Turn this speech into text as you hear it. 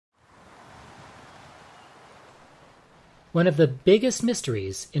One of the biggest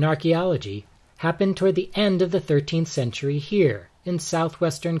mysteries in archaeology happened toward the end of the 13th century here in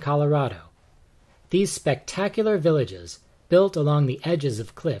southwestern Colorado. These spectacular villages, built along the edges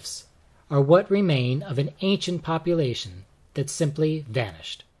of cliffs, are what remain of an ancient population that simply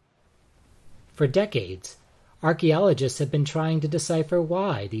vanished. For decades, archaeologists have been trying to decipher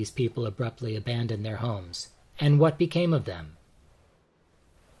why these people abruptly abandoned their homes and what became of them.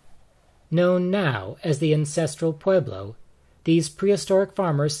 Known now as the ancestral Pueblo, these prehistoric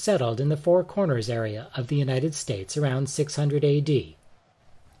farmers settled in the Four Corners area of the United States around 600 AD,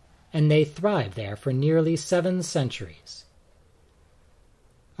 and they thrived there for nearly 7 centuries.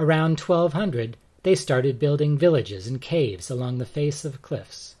 Around 1200, they started building villages and caves along the face of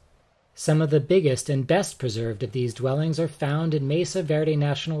cliffs. Some of the biggest and best preserved of these dwellings are found in Mesa Verde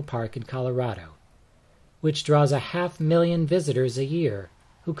National Park in Colorado, which draws 500,000 visitors a year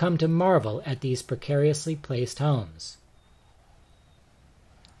who come to marvel at these precariously placed homes.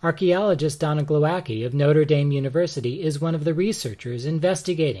 Archaeologist Donna Glowacki of Notre Dame University is one of the researchers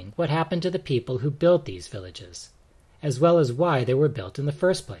investigating what happened to the people who built these villages, as well as why they were built in the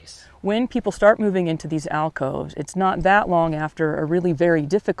first place. When people start moving into these alcoves, it's not that long after a really very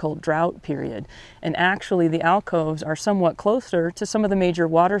difficult drought period. And actually the alcoves are somewhat closer to some of the major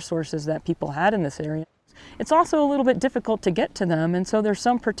water sources that people had in this area. It's also a little bit difficult to get to them, and so there's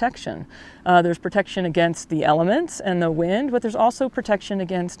some protection. There's protection against the elements and the wind, but there's also protection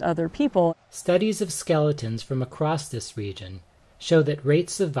against other people. Studies of skeletons from across this region show that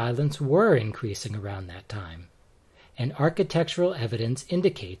rates of violence were increasing around that time, and architectural evidence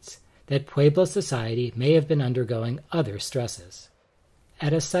indicates that Pueblo society may have been undergoing other stresses.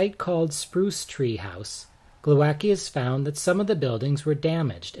 At a site called Spruce Tree House, Glowacki has found that some of the buildings were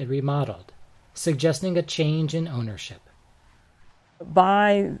damaged and remodeled, suggesting a change in ownership.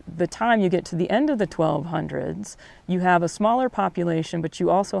 By the time you get to the end of the 1200s, you have a smaller population, but you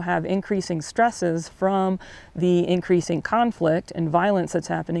also have increasing stresses from the increasing conflict and violence that's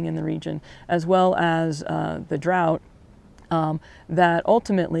happening in the region, as well as the drought that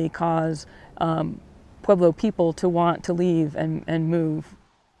ultimately cause Pueblo people to want to leave and move.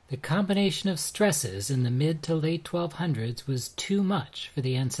 The combination of stresses in the mid to late 1200s was too much for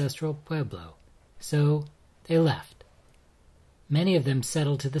the ancestral Pueblo, so they left. Many of them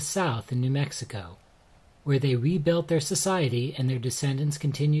settled to the south in New Mexico, where they rebuilt their society and their descendants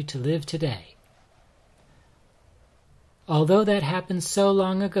continue to live today. Although that happened so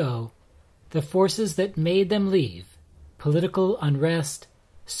long ago, the forces that made them leave, political unrest,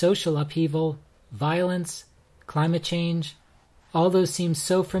 social upheaval, violence, climate change, all those seem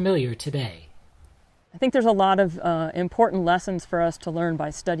so familiar today. I think there's a lot of important lessons for us to learn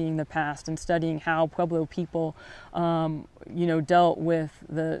by studying the past and studying how Pueblo people, dealt with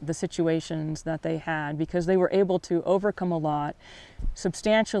the situations that they had, because they were able to overcome a lot,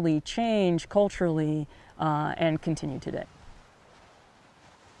 substantially change culturally, and continue today.